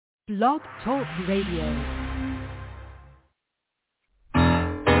Blog Talk Radio.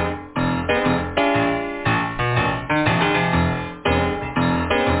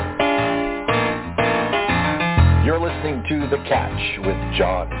 You're listening to The Catch with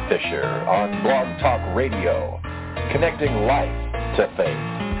John Fischer on Blog Talk Radio, connecting life to faith.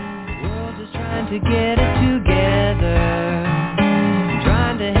 The world is trying to get it together,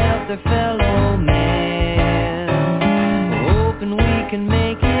 trying to help their fellow man, hoping we can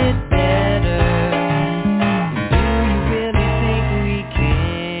make it better. Do you really think we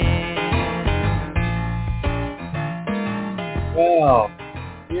can? Well,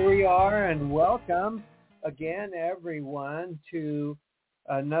 here we are, and welcome again, everyone, to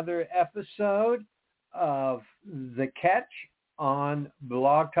another episode of The Catch on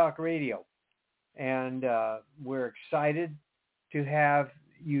Blog Talk Radio. And we're excited to have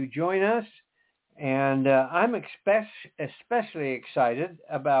you join us. And I'm especially excited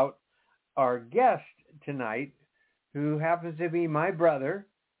about our guest tonight, who happens to be my brother,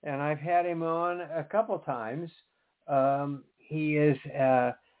 and I've had him on a couple times. He is,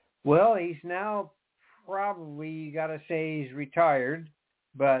 he's now probably, you got to say he's retired,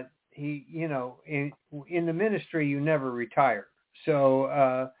 but he, in the ministry, you never retire.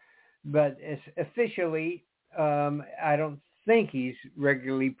 So, but officially, I don't think he's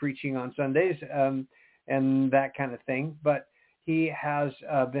regularly preaching on Sundays and that kind of thing. But he has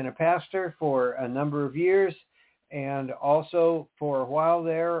been a pastor for a number of years, and also for a while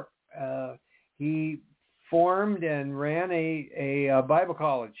there, he formed and ran a Bible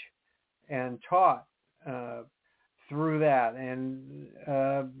college and taught through that. And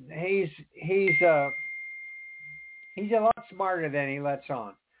he's a lot smarter than he lets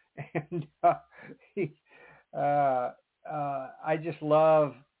on. And I just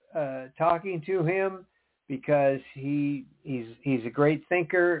love talking to him because he's a great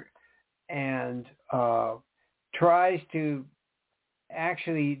thinker and tries to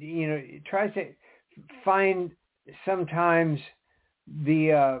find sometimes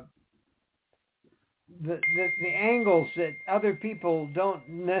the angles that other people don't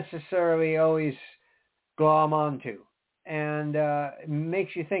necessarily always glom onto, and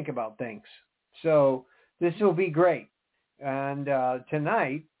makes you think about things. So this will be great. And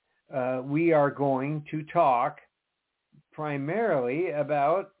tonight we are going to talk primarily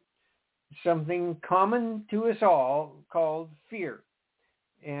about something common to us all called fear.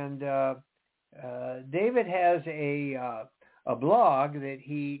 And David has a blog that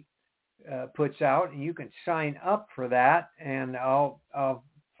he puts out, and you can sign up for that, and I'll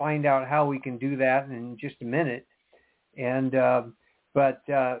find out how we can do that in just a minute. And but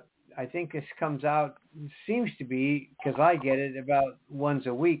I think this comes out, seems to be, because I get it about once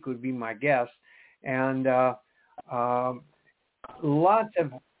a week would be my guess, and lots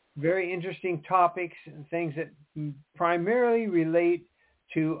of very interesting topics and things that primarily relate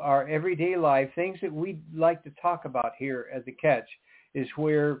to our everyday life, things that we like to talk about here at The Catch, is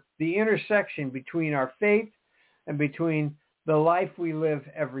where the intersection between our faith and between the life we live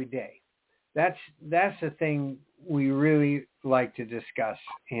every day. That's the thing we really like to discuss.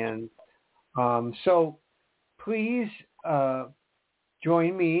 And so please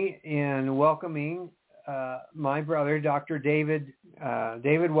join me in welcoming my brother, Dr. David.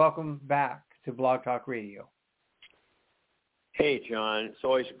 David, welcome back to Blog Talk Radio. Hey, John. It's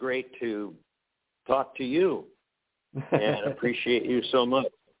always great to talk to you, and appreciate you so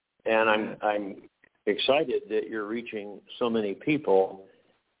much. And I'm excited that you're reaching so many people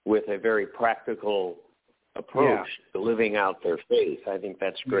with a very practical approach to living out their faith. I think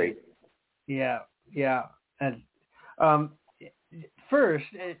that's great. Yeah. And first,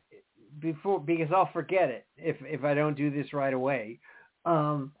 because I'll forget it if I don't do this right away.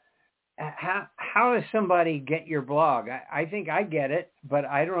 How does somebody get your blog? I think I get it, but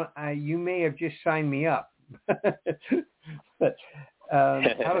I don't. You may have just signed me up. But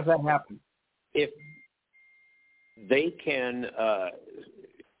how does that happen? If they can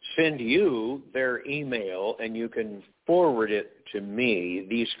send you their email and you can forward it to me,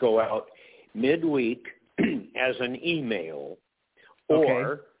 these go out midweek as an email,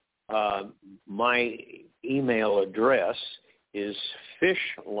 or my email address is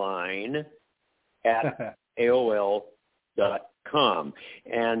fishline@aol.com,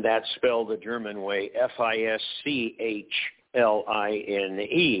 and that's spelled the German way,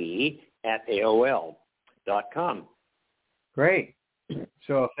 FISCHLINE@AOL.com. Great.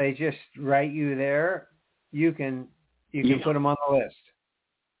 So if they just write you there, you can put them on the list.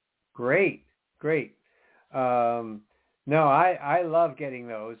 Great. No, I love getting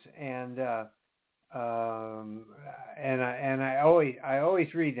those, and and I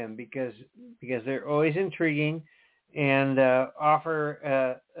always read them because they're always intriguing and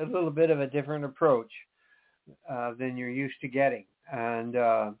offer a little bit of a different approach than you're used to getting. And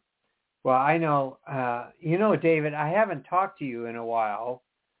well, I know, David, I haven't talked to you in a while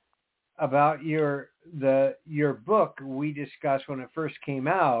about your book we discussed when it first came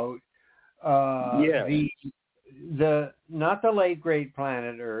out. Yes. The not the late great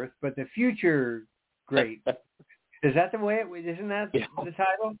planet Earth, but the future great. Is that the way isn't that the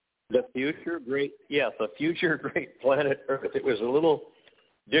title? The future great planet Earth. It was a little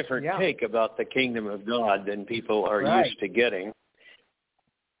different take about the kingdom of God than people are used to getting.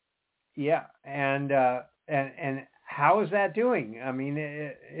 Yeah, and how is that doing? I mean,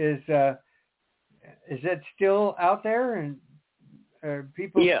 is it still out there, and are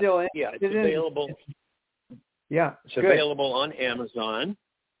people still interested? Yeah, it's available. Yeah, it's available on Amazon,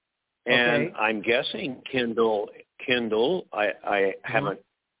 and I'm guessing Kindle. I haven't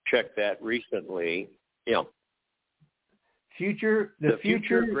checked that recently. Yeah. The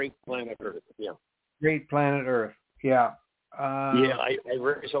future great planet Earth. Yeah. Great planet Earth. Yeah. I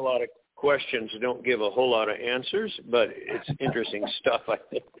raise a lot of questions, don't give a whole lot of answers, but it's interesting stuff, I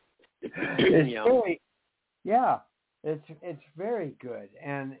think. It's very good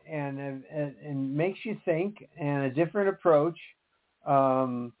and makes you think, and a different approach.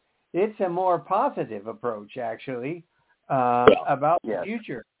 It's a more positive approach, actually, about the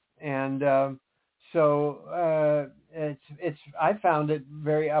future, and so it's I found it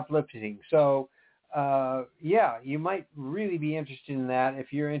very uplifting. So you might really be interested in that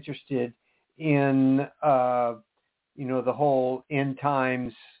if you're interested in the whole end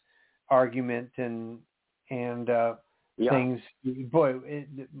times argument and things. Boy,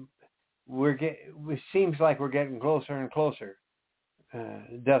 it seems like we're getting closer and closer,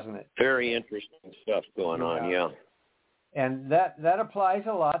 doesn't it? Very interesting stuff going on. Yeah. And that applies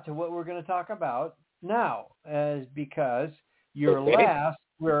a lot to what we're going to talk about now, because your last,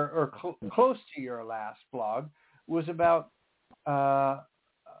 close to your last blog, was about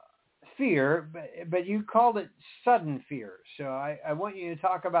fear, but you called it sudden fear. So I want you to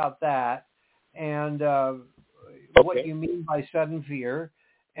talk about that and what you mean by sudden fear,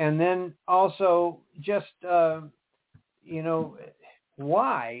 and then also just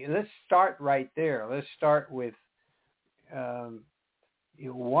why. Let's start right there. Let's start with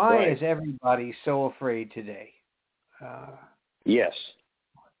why is everybody so afraid today? Yes,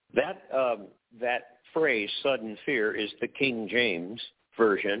 that phrase "sudden fear" is the King James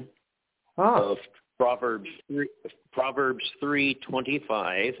version of Proverbs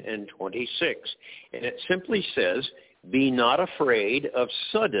 3:25 and 26, and it simply says, "Be not afraid of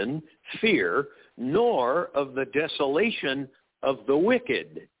sudden fear, nor of the desolation of the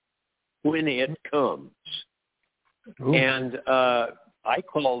wicked when it comes." Ooh. And I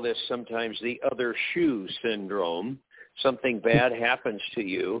call this sometimes the other shoe syndrome. Something bad happens to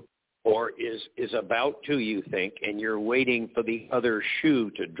you, or is about to, you think, and you're waiting for the other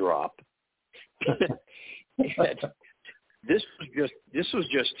shoe to drop. This was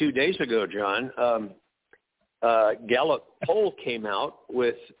just 2 days ago, John. Gallup poll came out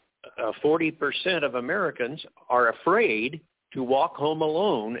with 40% of Americans are afraid to walk home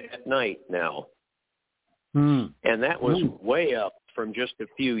alone at night now. And that was way up from just a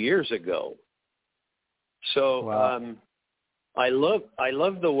few years ago. So I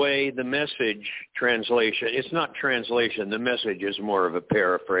love the way the Message translation, it's not translation, the Message is more of a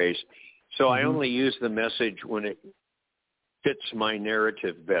paraphrase. So I only use the Message when it fits my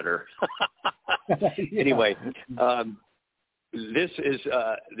narrative better. Anyway, this is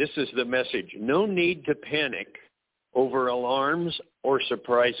the Message. No need to panic over alarms or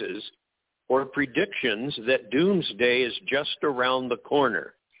surprises or predictions that doomsday is just around the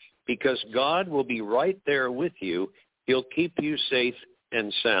corner, because God will be right there with you. He'll keep you safe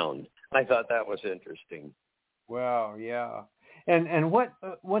and sound. I thought that was interesting. Wow, yeah. And what,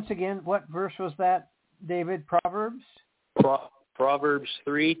 once again, what verse was that, David? Proverbs? Proverbs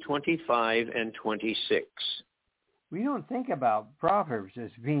 3:25 and 26. We don't think about Proverbs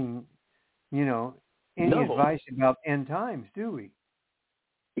as being, any advice about end times, do we?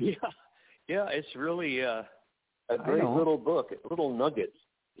 Yeah, it's really a great little book, little nuggets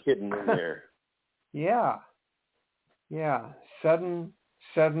hidden in there. Yeah, sudden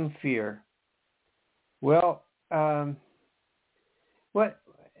fear. Well, how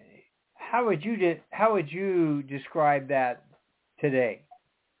would you describe that today?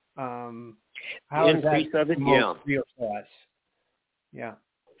 How is that real to us? Yeah.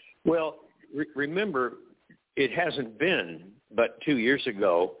 Well, remember, it hasn't been but 2 years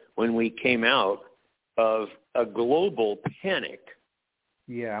ago when we came out of a global panic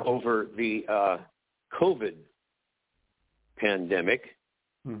over the COVID pandemic.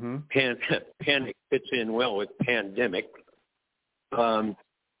 Mm-hmm. Panic fits in well with pandemic. I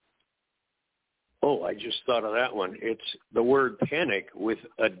just thought of that one. It's the word panic with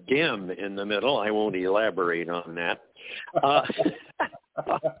a dim in the middle. I won't elaborate on that.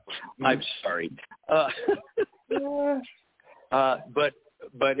 I'm sorry.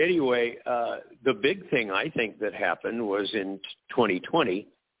 But anyway, the big thing I think that happened was in 2020,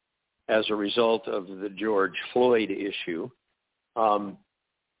 as a result of the George Floyd issue,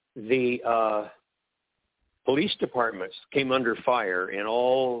 the police departments came under fire in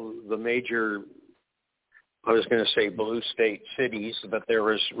all the major, I was going to say blue state cities, but there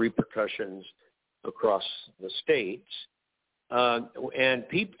was repercussions across the states.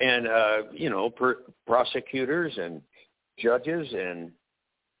 Prosecutors and judges and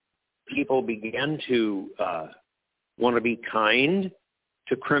people began to want to be kind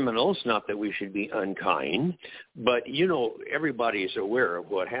to criminals. Not that we should be unkind, but everybody is aware of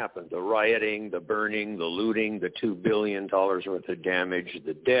what happened: the rioting, the burning, the looting, the $2 billion worth of damage,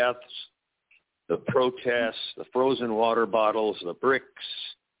 the deaths, the protests, the frozen water bottles, the bricks,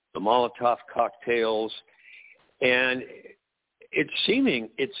 the Molotov cocktails, and it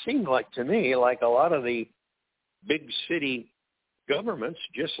seemed like to me like a lot of the big city governments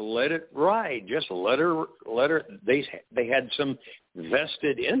just let it ride, just let her. They had some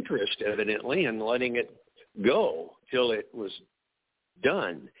vested interest, evidently, in letting it go till it was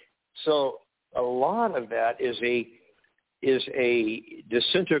done. So a lot of that is a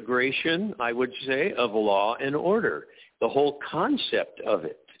disintegration, I would say, of law and order. The whole concept of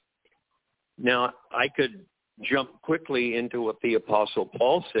it. Now, I could jump quickly into what the Apostle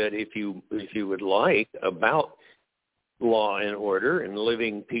Paul said, if you would like, about law and order and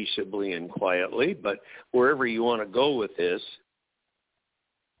living peaceably and quietly, but wherever you want to go with this.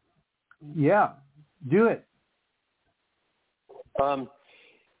 Yeah, do it. Paul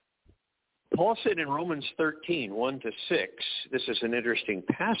said in Romans 13, 1-6, this is an interesting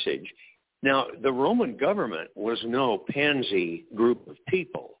passage. Now, the Roman government was no pansy group of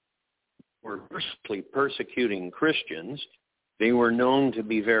people. Were mercilessly persecuting Christians. They were known to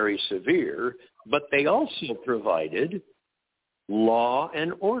be very severe, but they also provided law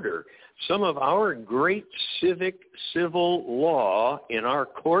and order. Some of our great civil law in our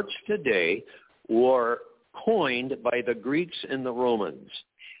courts today were coined by the Greeks and the Romans.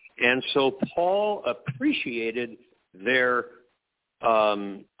 And so Paul appreciated their,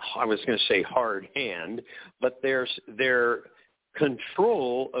 I was going to say hard hand, but their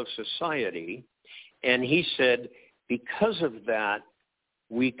control of society, and he said, because of that,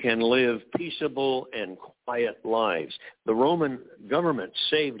 we can live peaceable and quiet lives. The Roman government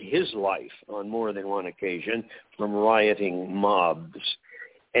saved his life on more than one occasion from rioting mobs.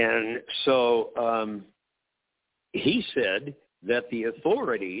 And so he said that the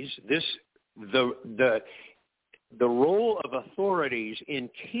authorities, the role of authorities in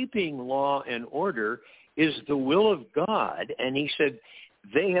keeping law and order is the will of God, and he said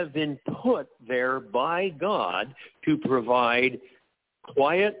they have been put there by God to provide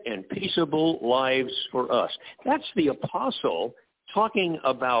quiet and peaceable lives for us. That's the apostle talking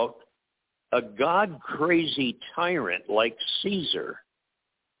about a God-crazy tyrant like Caesar.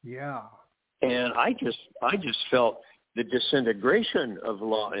 Yeah. And I just felt the disintegration of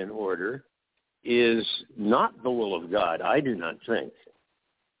law and order is not the will of God, I do not think.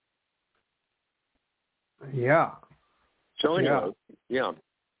 Yeah. So anyway, yeah.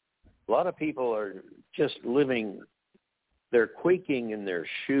 A lot of people are just living, they're quaking in their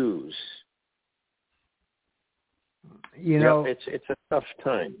shoes. It's a tough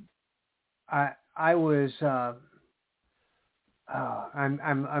time. I was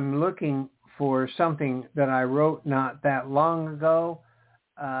I'm looking for something that I wrote not that long ago,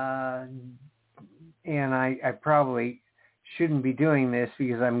 and I probably shouldn't be doing this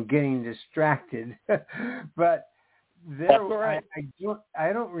because I'm getting distracted. But there, right.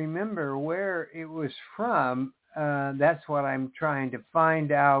 I don't remember where it was from. That's what I'm trying to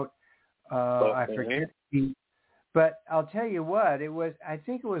find out. I forget. But I'll tell you what, it was. I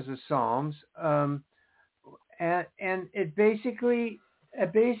think it was the Psalms, and it basically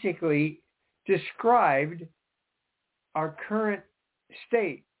described our current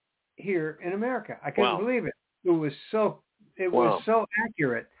state here in America. I couldn't believe it. It was so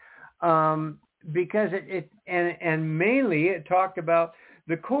accurate, because it mainly it talked about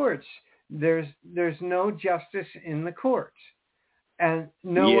the courts. There's no justice in the courts, and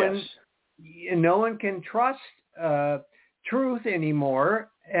no one can trust truth anymore,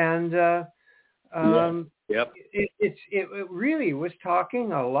 and Yep. It really was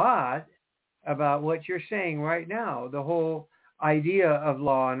talking a lot about what you're saying right now. The whole idea of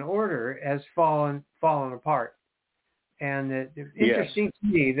law and order has fallen apart, and it's interesting to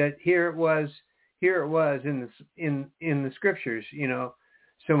me that here it was in the scriptures,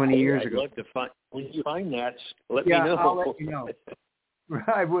 so many years ago. I'd love to find. When you find that, let me know. I'll let you know.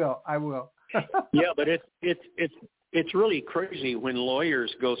 I will. Yeah, but it's really crazy when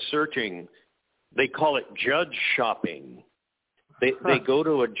lawyers go searching. They call it judge shopping. They go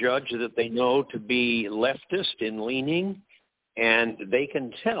to a judge that they know to be leftist in leaning, and they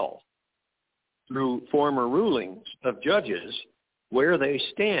can tell through former rulings of judges where they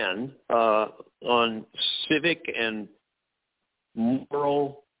stand on civic and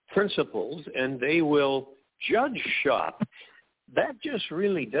moral principles, and they will judge shop. That just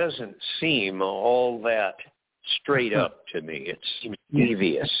really doesn't seem all that straight up to me. It seems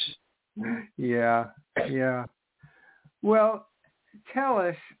devious. Yeah. Well, tell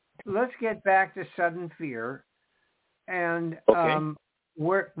us, let's get back to sudden fear, and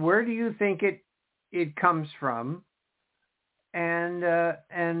where do you think it comes from,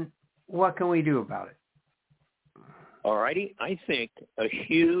 and what can we do about it? All righty. I think a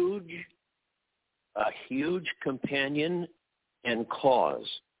huge companion and cause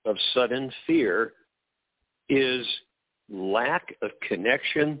of sudden fear is lack of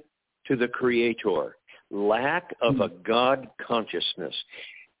connection to the Creator, lack of a God consciousness.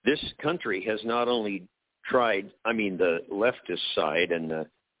 This country has not only tried, the leftist side and the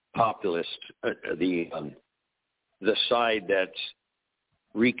populist, the side that's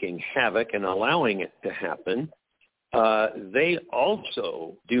wreaking havoc and allowing it to happen, they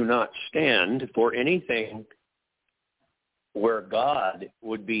also do not stand for anything where God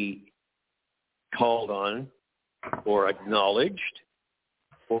would be called on or acknowledged,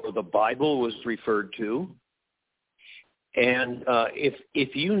 or the Bible was referred to. And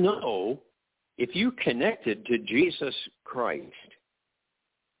if you connected to Jesus Christ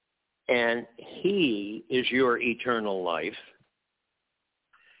and He is your eternal life,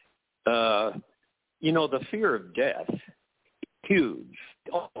 the fear of death, huge.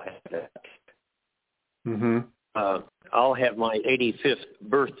 All have that. Mm-hmm. I'll have my 85th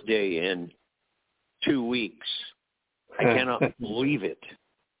birthday in 2 weeks. I cannot believe it.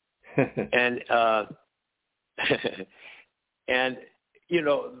 And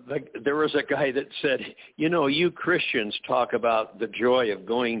there was a guy that said, you Christians talk about the joy of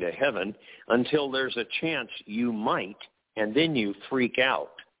going to heaven until there's a chance you might, and then you freak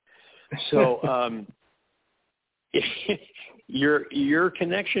out. So your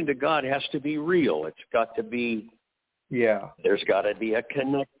connection to God has to be real. It's got to be, there's got to be a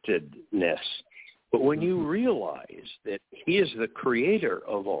connectedness. But when you realize that He is the Creator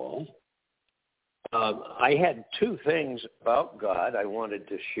of all, I had two things about God I wanted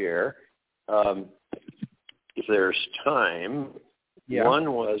to share. If there's time,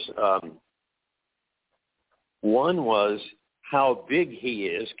 one was how big He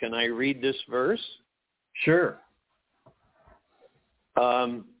is. Can I read this verse? Sure.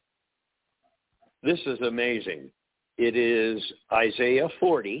 This is amazing. It is Isaiah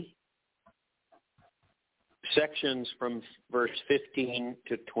 40, sections from verse 15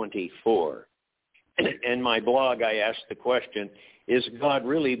 to 24. In my blog, I asked the question, is God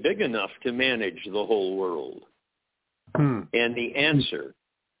really big enough to manage the whole world? And the answer,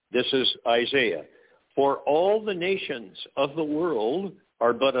 this is Isaiah, for all the nations of the world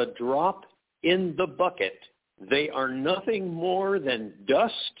are but a drop in the bucket. They are nothing more than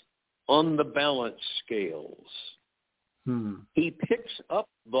dust on the balance scales. He picks up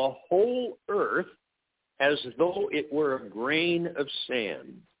the whole earth as though it were a grain of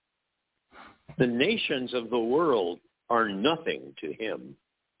sand. The nations of the world are nothing to Him.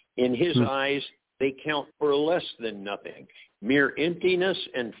 In His eyes, they count for less than nothing, mere emptiness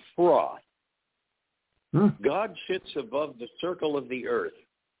and froth. God sits above the circle of the earth.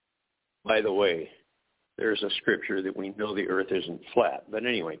 By the way, there's a scripture that we know the earth isn't flat. But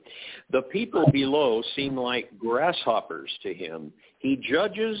anyway, the people below seem like grasshoppers to Him. He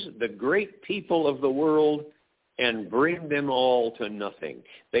judges the great people of the world and bring them all to nothing.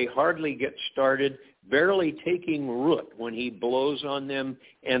 They hardly get started, barely taking root when He blows on them,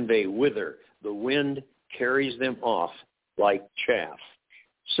 and they wither. The wind carries them off like chaff.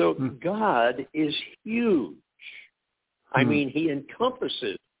 So God is huge. He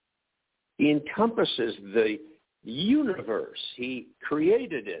encompasses the universe. He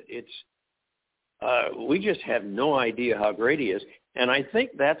created it. We just have no idea how great He is. And I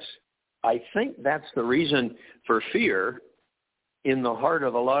think that's the reason for fear in the heart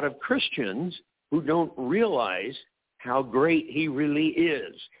of a lot of Christians who don't realize how great he really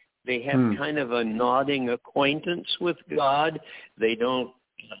is. They have kind of a nodding acquaintance with God. They don't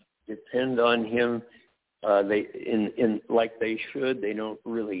depend on him like they should. They don't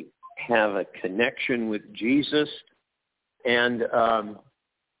really have a connection with Jesus. And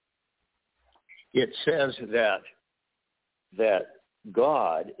it says that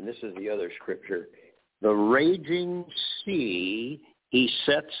God, and this is the other scripture, the raging sea, he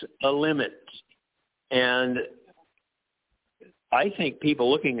sets a limit. And I think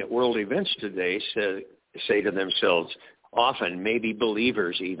people looking at world events today say to themselves, often, maybe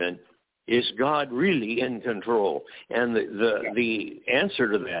believers even, is God really in control? And the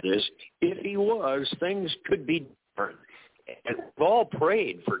answer to that is, if he was, things could be different. And we've all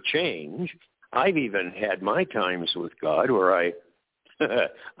prayed for change. I've even had my times with God where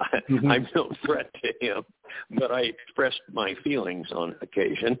I'm no threat to him, but I expressed my feelings on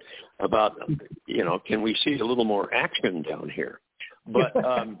occasion about, can we see a little more action down here? But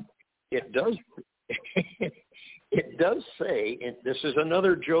it does say, and this is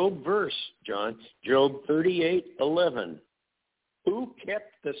another Job verse, John, Job 38:11. Who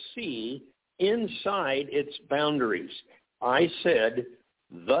kept the sea inside its boundaries? I said,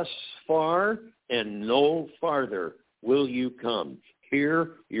 thus far and no farther will you come.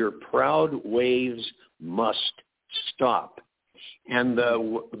 Here your proud waves must stop. And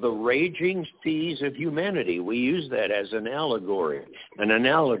the raging seas of humanity, we use that as an allegory, an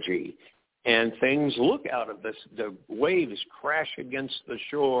analogy. And things look out of this, the waves crash against the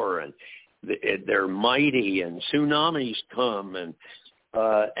shore, and they're mighty, and tsunamis come, and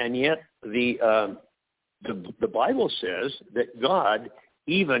yet the Bible says that God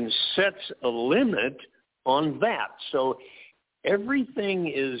even sets a limit on that. So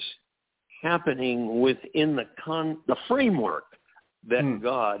everything is happening within the framework that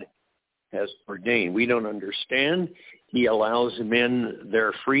God has ordained. We don't understand. He allows men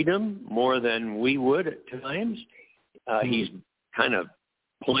their freedom more than we would at times. He's kind of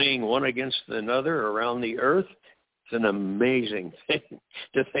playing one against another around the earth. It's an amazing thing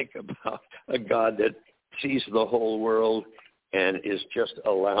to think about, a God that sees the whole world and is just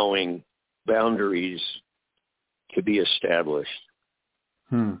allowing boundaries to be established.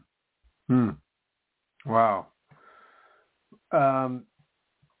 Wow.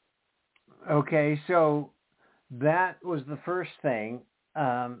 Okay, so that was the first thing.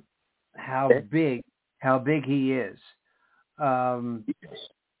 How big he is. There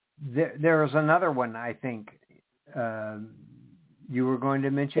was another one, I think, you were going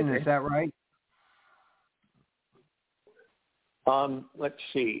to mention. Is that right? Let's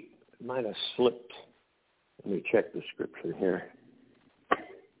see. It might have slipped. Let me check the scripture here.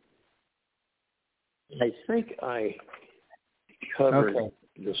 I think I covered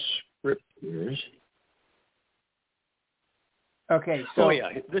the scriptures. Okay. So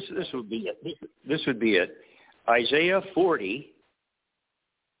this would be it. This would be it. Isaiah 40,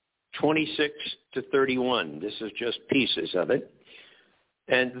 26 to 31. This is just pieces of it.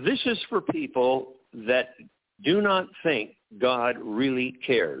 And this is for people that do not think God really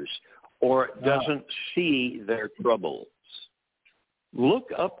cares or doesn't see their troubles. Look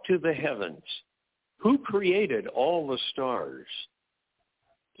up to the heavens. Who created all the stars?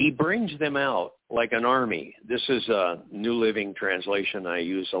 He brings them out like an army. This is a New Living Translation I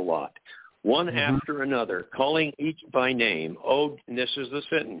use a lot. One after another, calling each by name. Oh, and this is the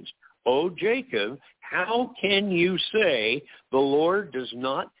sentence. Oh, Jacob, how can you say the Lord does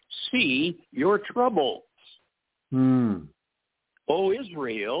not see your troubles? Oh,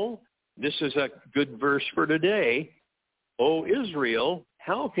 Israel, this is a good verse for today. Oh, Israel,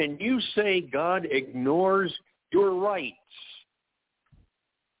 how can you say God ignores your rights?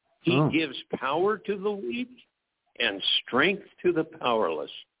 He gives power to the weak and strength to the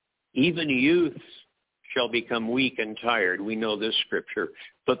powerless. Even youths shall become weak and tired. We know this scripture.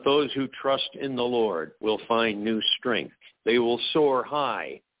 But those who trust in the Lord will find new strength. They will soar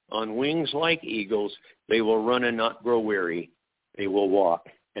high on wings like eagles. They will run and not grow weary. They will walk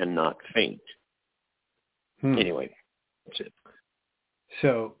and not faint. Anyway, that's it.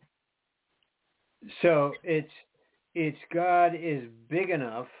 So it's God is big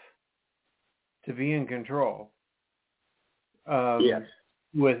enough to be in control. Yes.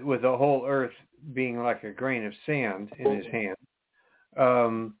 With the whole earth being like a grain of sand in his hand.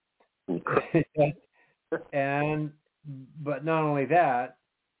 But not only that,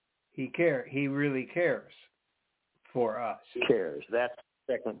 he really cares for us. Cares. That's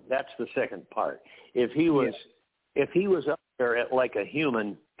the second part. If he was up there at like a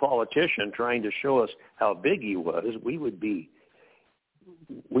human politician trying to show us how big he was, we would be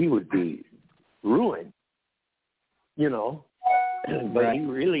ruin, but Right. he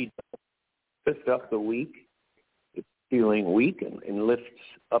really lifts up the weak, feeling weak, and lifts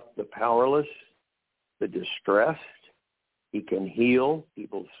up the powerless, the distressed. He can heal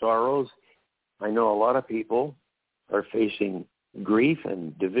people's sorrows. I know a lot of people are facing grief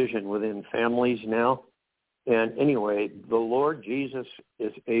and division within families now. And anyway, the Lord Jesus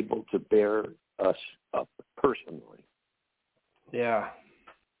is able to bear us up personally. Yeah.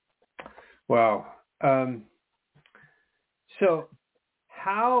 Wow. So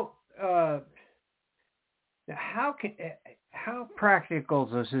how practical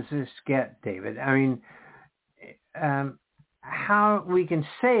does this get, David? I mean, how we can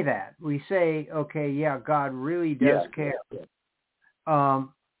say that? We say, okay, yeah, God really does care.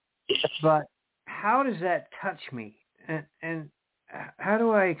 But how does that touch me? And how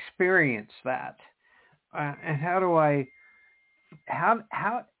do I experience that? And how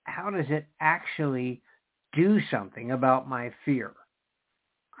does it actually do something about my fear?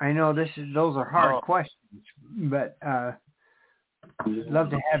 I know those are hard questions, but I'd love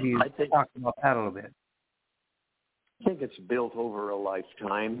to have you talk about that a little bit. I think it's built over a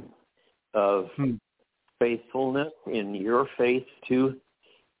lifetime of faithfulness in your faith to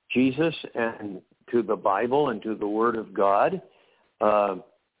Jesus and to the Bible and to the Word of God, to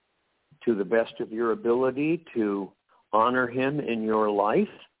the best of your ability to honor him in your life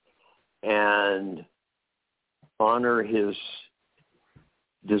and honor his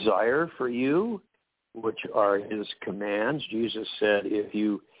desire for you, which are his commands. Jesus said, if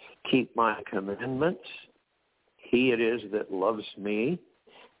you keep my commandments, he it is that loves me.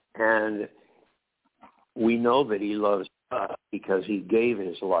 And we know that he loves us because he gave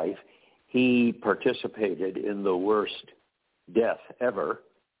his life. He participated in the worst death ever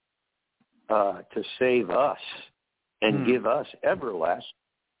to save us and give us everlasting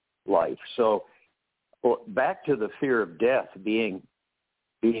life. So back to the fear of death being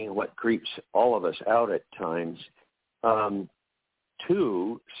what creeps all of us out at times.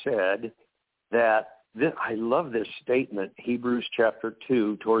 Two said that, I love this statement, Hebrews chapter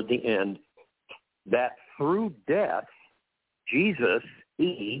 2, toward the end, that through death, Jesus,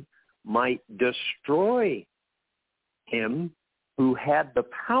 he might destroy him who had the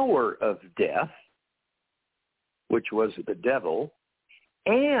power of death, which was the devil,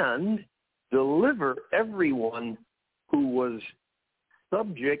 and deliver everyone who was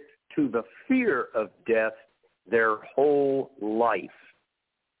subject to the fear of death their whole life.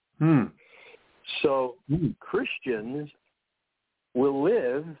 So Christians will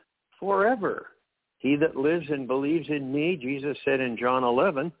live forever. He that lives and believes in me, Jesus said in John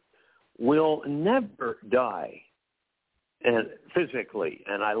 11, will never die, and physically.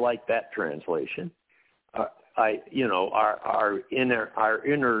 And I like that translation. Our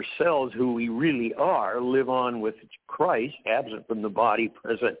inner selves, who we really are, live on with Christ, absent from the body,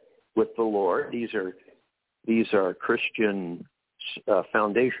 present with the Lord. These are Christian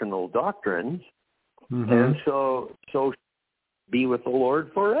foundational doctrines, and so be with the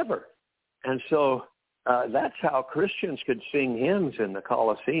Lord forever. And so that's how Christians could sing hymns in the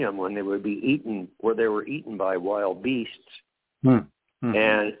Colosseum when they would be eaten, where they were eaten by wild beasts.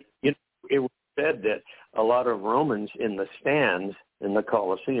 And it was said that a lot of Romans in the stands in the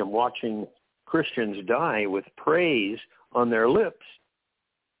Colosseum watching Christians die with praise on their lips,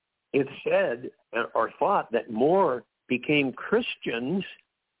 it said or thought that more became Christians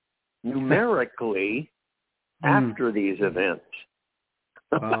numerically after these events.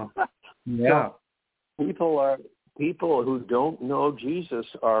 Wow. Yeah. So people who don't know Jesus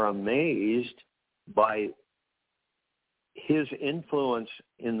are amazed by his influence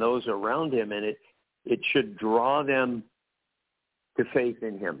in those around him, and it should draw them to faith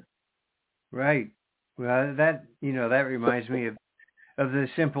in him. Right. Well, that reminds me of the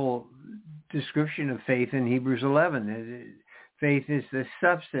simple description of faith in Hebrews 11. Faith is the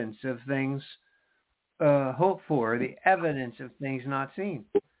substance of things hoped for, the evidence of things not seen.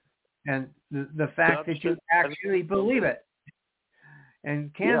 And the fact that you actually believe it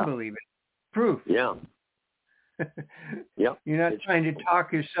and can believe it, proof. Yeah. Yeah. You're not trying to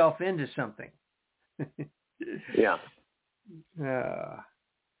talk yourself into something. Yeah.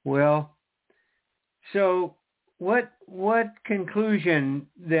 Well, so what conclusion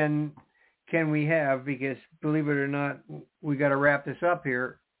then can we have? Because believe it or not, we got to wrap this up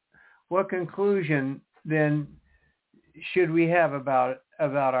here. What conclusion then should we have about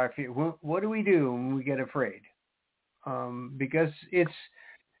our fear? What do we do when we get afraid? Because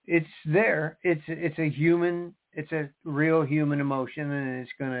it's there. It's a real human emotion, and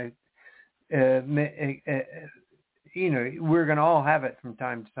it's going to, we're going to all have it from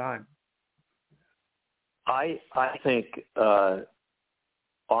time to time. I think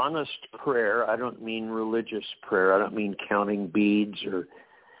honest prayer, I don't mean religious prayer. I don't mean counting beads or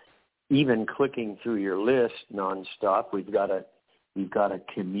even clicking through your list nonstop. We've got to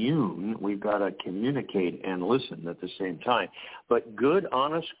commune. We've got to communicate and listen at the same time. But good,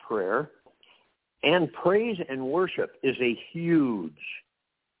 honest prayer and praise and worship is a huge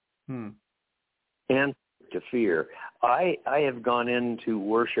answer to fear. I have gone into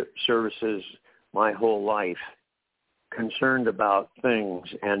worship services my whole life concerned about things,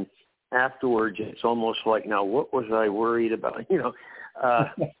 and afterwards it's almost like, now what was I worried about?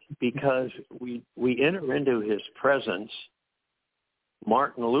 Because we enter into his presence.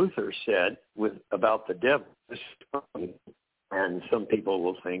 Martin Luther said about the devil, and some people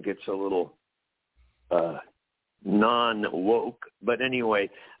will think it's a little non-woke, but anyway,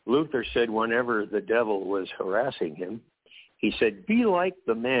 Luther said whenever the devil was harassing him, he said, be like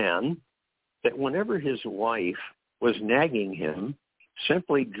the man that whenever his wife was nagging him,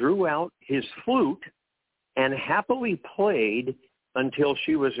 simply drew out his flute and happily played until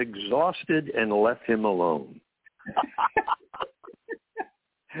she was exhausted and left him alone.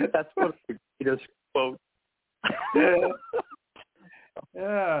 That's what the greatest quote.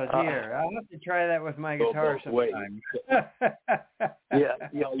 Oh dear! I'll have to try that with my guitar sometime. Yeah,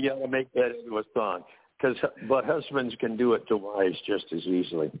 you ought to make that into a song. But husbands can do it to wives just as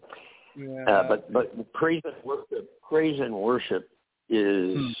easily. Yeah. But praise and worship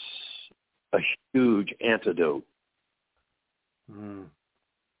is a huge antidote. Well,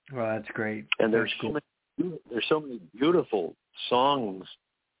 that's great. And there's so many beautiful songs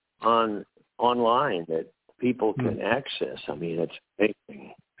online that people can access. I mean, it's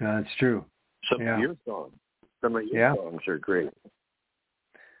amazing. That's true. Some of your songs are great.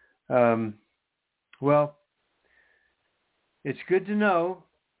 Well, it's good to know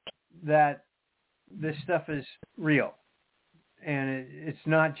that this stuff is real, and it's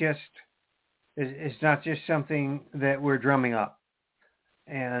not just something that we're drumming up.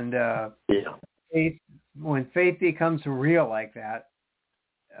 And when faith becomes real like that,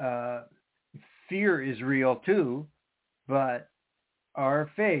 fear is real too, but our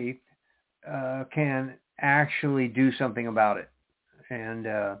faith can actually do something about it. And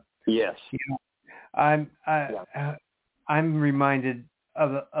yes, I'm reminded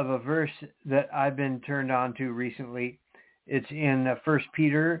of a verse that I've been turned on to recently. It's in 1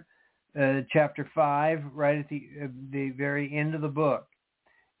 Peter chapter 5, right at the very end of the book,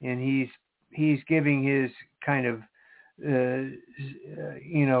 and he's giving his kind of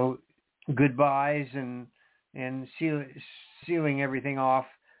goodbyes and sealing everything off,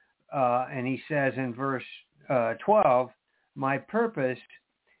 and he says in verse 12, my purpose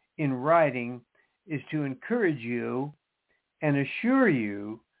in writing is to encourage you and assure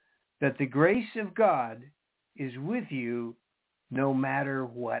you that the grace of God is with you no matter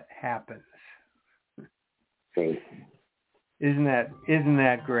what happens. Isn't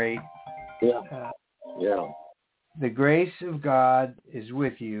that great? Yeah. The grace of God is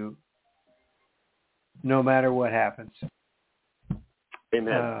with you no matter what happens.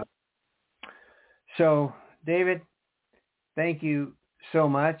 Amen. So, David, thank you so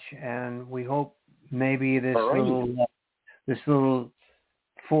much, and we hope maybe this little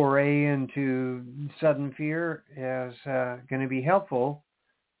foray into sudden fear is going to be helpful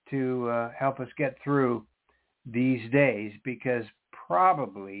to help us get through these days, because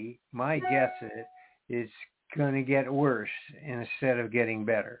probably my guess is it's going to get worse instead of getting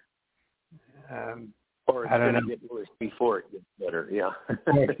better. Or it's going to get worse before it gets better. Yeah.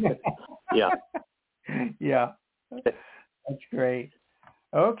 Yeah. Yeah. That's great.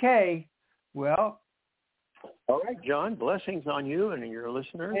 Okay. Well. All right, John. Blessings on you and your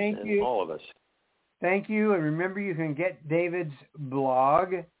listeners and all of us. Thank you. And remember, you can get David's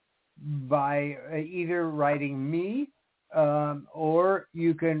blog by either writing me or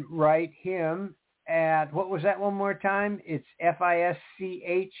you can write him at, what was that one more time? It's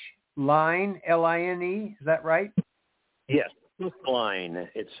Fisch line, Line. Is that right? Yes, Fishline.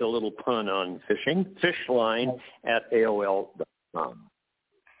 It's a little pun on fishing. Fishline at AOL.com.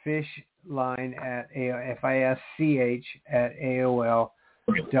 Fishline at Fisch at AOL.com.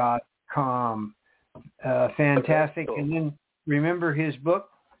 Fantastic. And then remember his book,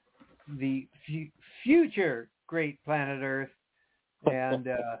 The Future Great Planet Earth, and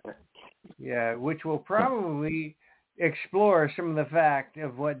which will probably explore some of the fact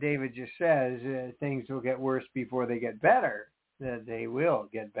of what David just says. Things will get worse before they get better. That they will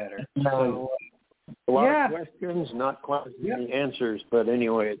get better. So, a lot of questions, not quite as many answers, but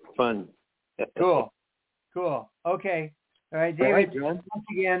anyway, it's fun. Cool. Okay. All right, David. All right, John. Once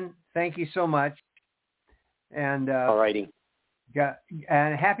again, thank you so much. And all righty.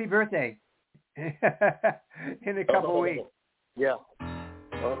 And happy birthday in a couple of weeks. Yeah.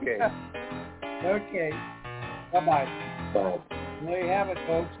 Okay. Okay. Bye-bye. Bye. There you have it,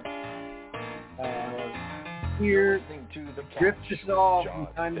 folks. Here, drifts us all from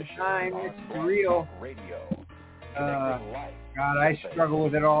time to time. It's real. God, I struggle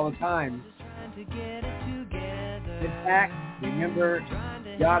with it all the time. Get back. Remember,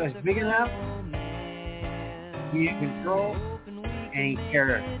 God is big enough. He's in control, and He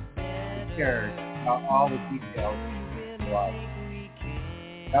cares. He cares about all the details of life.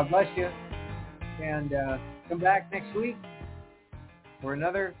 God bless you, and come back next week for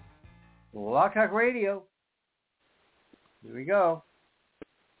another Blog Talk Radio. Here we go.